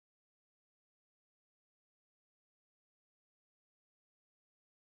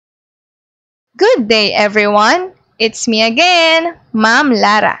Good day, everyone. It's me again, Ma'am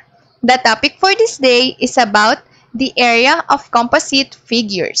Lara. The topic for this day is about the area of composite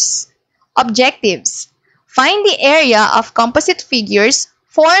figures. Objectives. Find the area of composite figures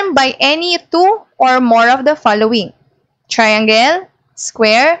formed by any two or more of the following: triangle,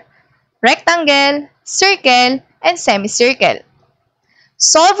 square, rectangle, circle, and semicircle.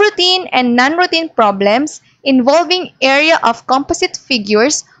 Solve routine and non-routine problems involving area of composite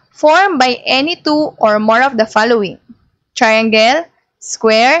figures formed by any two or more of the following: triangle,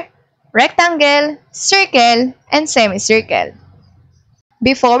 square, rectangle, circle, and semicircle.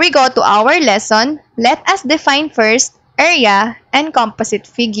 Before we go to our lesson, let us define first area and composite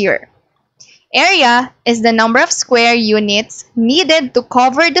figure. Area is the number of square units needed to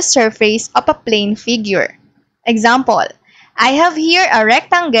cover the surface of a plane figure. Example, I have here a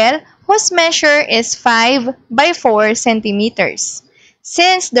rectangle whose measure is 5 by 4 centimeters.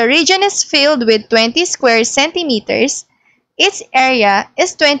 Since the region is filled with 20 square centimeters, its area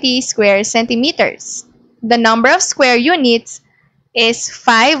is 20 square centimeters. The number of square units is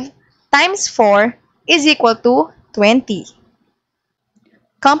 5 times 4 is equal to 20.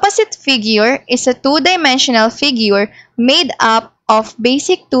 Composite figure is a two-dimensional figure made up of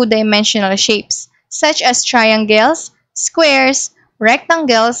basic two-dimensional shapes, such as triangles, squares,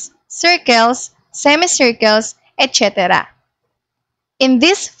 rectangles, circles, semicircles, etc. In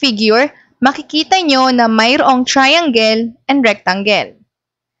this figure, makikita nyo na mayroong triangle and rectangle.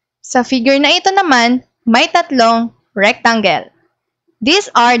 Sa figure na ito naman, may tatlong rectangle.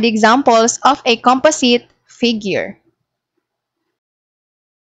 These are the examples of a composite figure.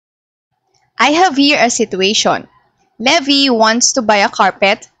 I have here a situation. Levi wants to buy a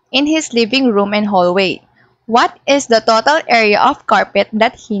carpet in his living room and hallway. What is the total area of carpet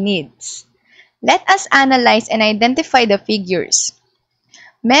that he needs? Let us analyze and identify the figures.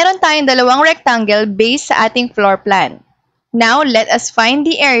 Meron tayong dalawang rectangle based sa ating floor plan. Now, let us find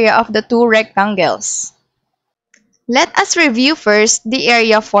the area of the two rectangles. Let us review first the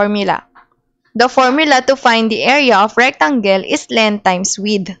area formula. The formula to find the area of rectangle is length times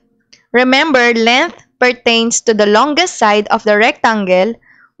width. Remember, length pertains to the longest side of the rectangle,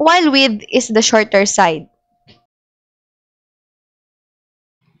 while width is the shorter side.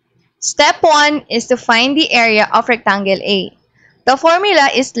 Step 1 is to find the area of rectangle A. The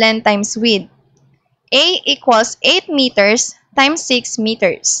formula is length times width. A equals 8 meters times 6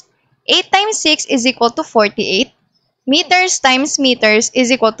 meters. 8 times 6 is equal to 48. Meters times meters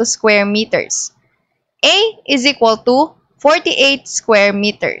is equal to square meters. A is equal to 48 square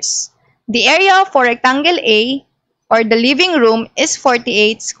meters. The area for rectangle A, or the living room, is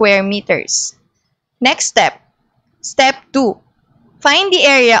 48 square meters. Next step. Step 2. Find the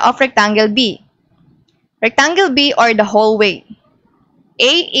area of rectangle B. Rectangle B, or the hallway.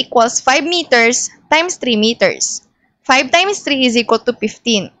 A equals 5 meters times 3 meters. 5 times 3 is equal to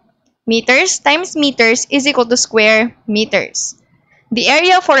 15. Meters times meters is equal to square meters. The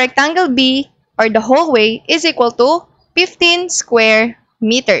area for rectangle B, or the hallway, is equal to 15 square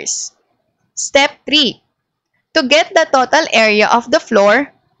meters. Step 3. To get the total area of the floor,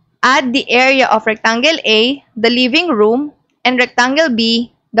 add the area of rectangle A, the living room, and rectangle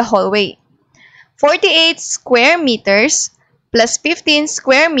B, the hallway. 48 square meters plus 15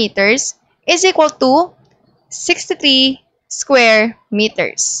 square meters is equal to 63 square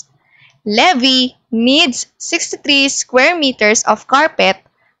meters. Levi needs 63 square meters of carpet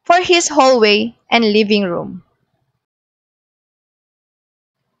for his hallway and living room.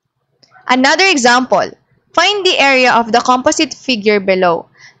 Another example, find the area of the composite figure below.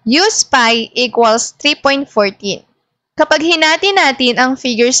 Use pi equals 3.14. Kapag hinati natin ang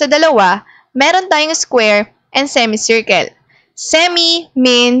figure sa dalawa, meron tayong square and semicircle. Semi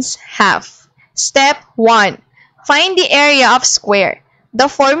means half. Step 1. Find the area of square. The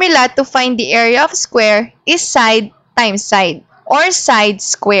formula to find the area of square is side times side, or side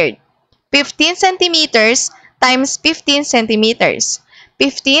squared. 15 centimeters times 15 centimeters.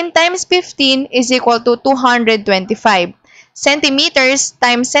 15 times 15 is equal to 225. Centimeters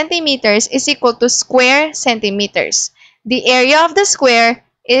times centimeters is equal to square centimeters. The area of the square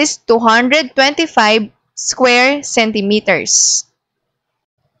is 225 square centimeters.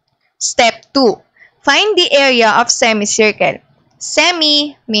 Step 2. Find the area of semicircle.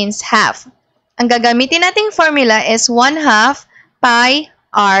 Semi means half. Ang gagamitin nating formula is 1/2 pi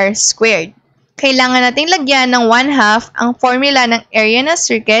r squared. Kailangan nating lagyan ng 1/2 ang formula ng area ng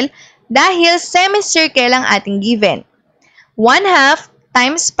circle dahil semicircle ang ating given. 1/2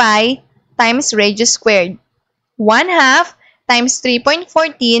 times pi times radius squared. 1/2 times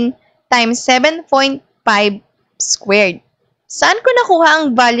 3.14 times 7.5 squared. Saan ko nakuha ang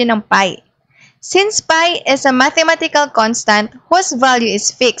value ng pi? Since pi is a mathematical constant whose value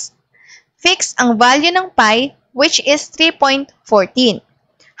is fixed, fixed ang value ng pi which is 3.14.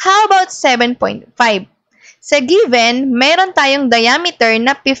 How about 7.5? Sa given, meron tayong diameter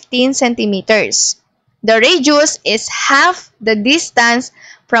na 15 centimeters. The radius is half the distance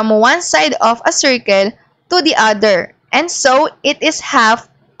from one side of a circle to the other. And so, it is half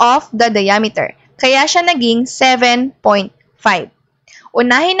of the diameter. Kaya siya naging 7.5.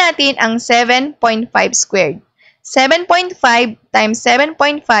 Unahin natin ang 7.5 squared. 7.5 times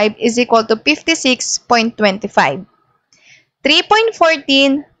 7.5 is equal to 56.25.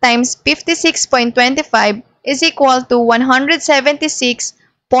 3.14 times 56.25 is equal to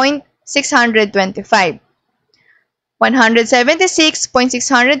 176.625.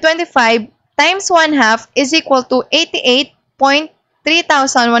 176.625 times 1 half is equal to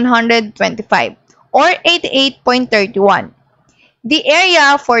 88.3125 or 88.31. The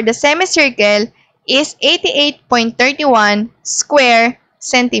area for the semicircle is 88.31 square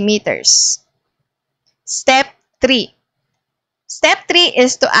centimeters. Step 3. Step 3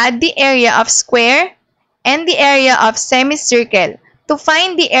 is to add the area of square and the area of semicircle to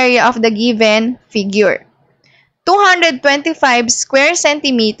find the area of the given figure. 225 square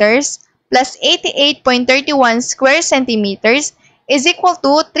centimeters plus 88.31 square centimeters is equal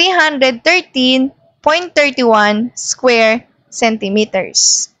to 313.31 square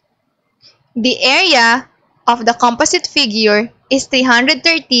centimeters. The area of the composite figure is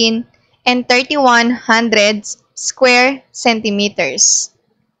 313 and 31/100 square centimeters.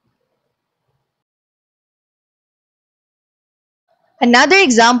 Another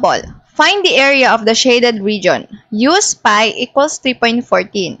example, find the area of the shaded region. Use pi equals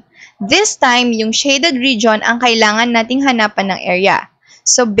 3.14. This time, yung shaded region ang kailangan nating hanapan ng area.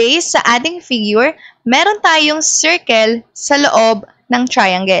 So, based sa ating figure, meron tayong circle sa loob ng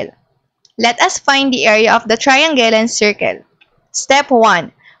triangle. Let us find the area of the triangle and circle. Step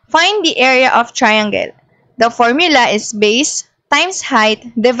 1. Find the area of triangle. The formula is base times height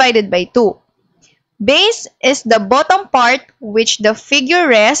divided by 2. Base is the bottom part which the figure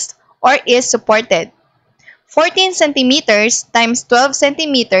rests or is supported. 14 centimeters times 12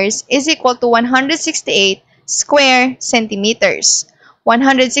 centimeters is equal to 168 square centimeters.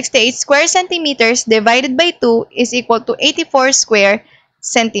 168 square centimeters divided by 2 is equal to 84 square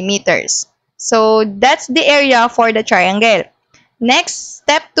centimeters. So, that's the area for the triangle. Next,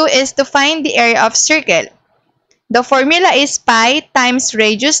 step 2 is to find the area of circle. The formula is pi times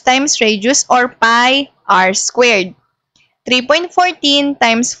radius or pi r squared. 3.14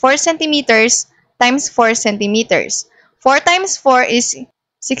 times 4 centimeters times 4 centimeters. 4 times 4 is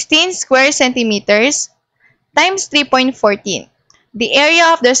 16 square centimeters times 3.14. The area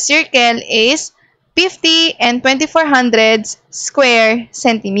of the circle is 50 and 24/100 square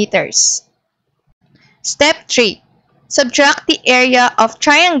centimeters. Step 3. Subtract the area of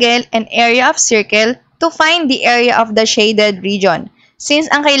triangle and area of circle to find the area of the shaded region. Since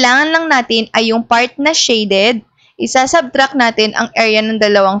ang kailangan lang natin ay yung part na shaded, isasubtract natin ang area ng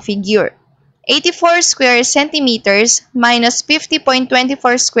dalawang figure. 84 square centimeters minus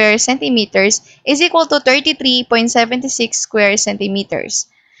 50.24 square centimeters is equal to 33.76 square centimeters.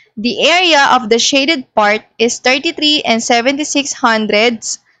 The area of the shaded part is 33 and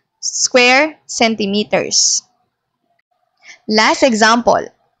 76/100 square centimeters. Last example.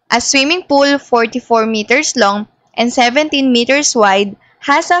 A swimming pool 44 meters long and 17 meters wide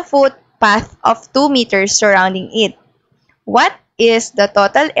has a footpath of 2 meters surrounding it. What is the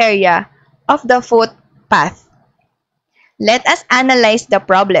total area of the footpath? Let us analyze the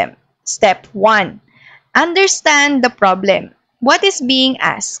problem. Step 1. Understand the problem. What is being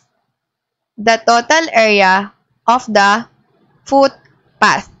asked? The total area of the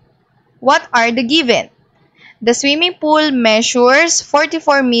footpath. What are the given? The swimming pool measures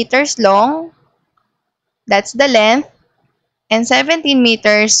 44 meters long, that's the length, and 17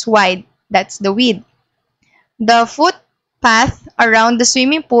 meters wide, that's the width. The footpath around the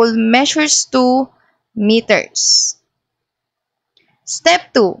swimming pool measures 2 meters. Step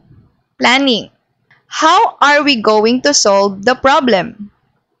 2. Planning. How are we going to solve the problem?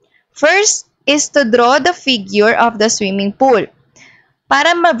 First is to draw the figure of the swimming pool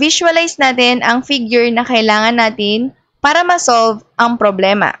para ma-visualize natin ang figure na kailangan natin para ma-solve ang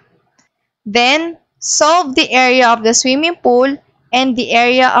problema. Then, solve the area of the swimming pool and the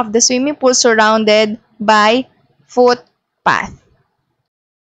area of the swimming pool surrounded by footpath.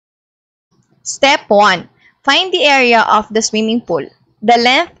 Step 1. Find the area of the swimming pool. The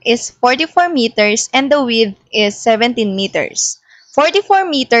length is 44 meters and the width is 17 meters. 44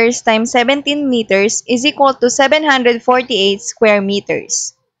 meters times 17 meters is equal to 748 square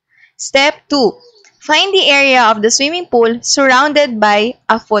meters. Step 2. Find the area of the swimming pool surrounded by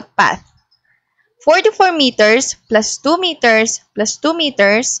a footpath. 44 meters plus 2 meters plus 2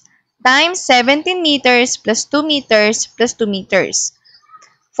 meters times 17 meters plus 2 meters plus 2 meters.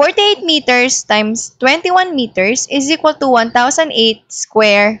 48 meters times 21 meters is equal to 1008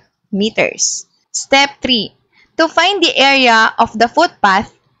 square meters. Step 3. To find the area of the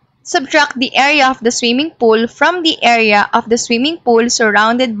footpath, subtract the area of the swimming pool from the area of the swimming pool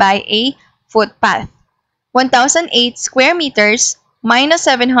surrounded by a footpath. 1008 square meters minus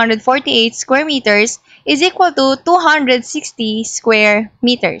 748 square meters is equal to 260 square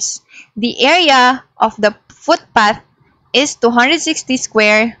meters. The area of the footpath is 260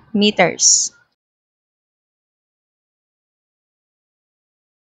 square meters.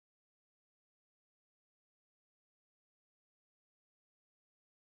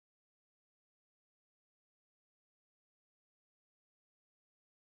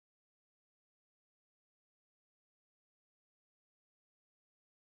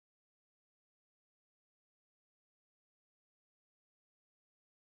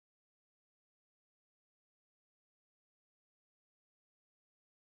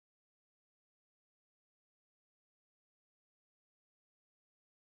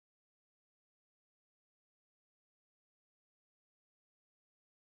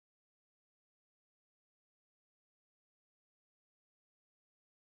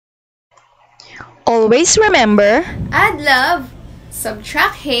 Always remember, Add love,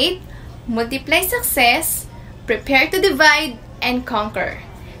 subtract hate, multiply success, prepare to divide and conquer.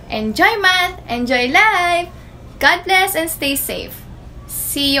 Enjoy math, enjoy life. God bless and stay safe.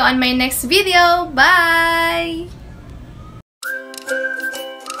 See you on my next video. Bye!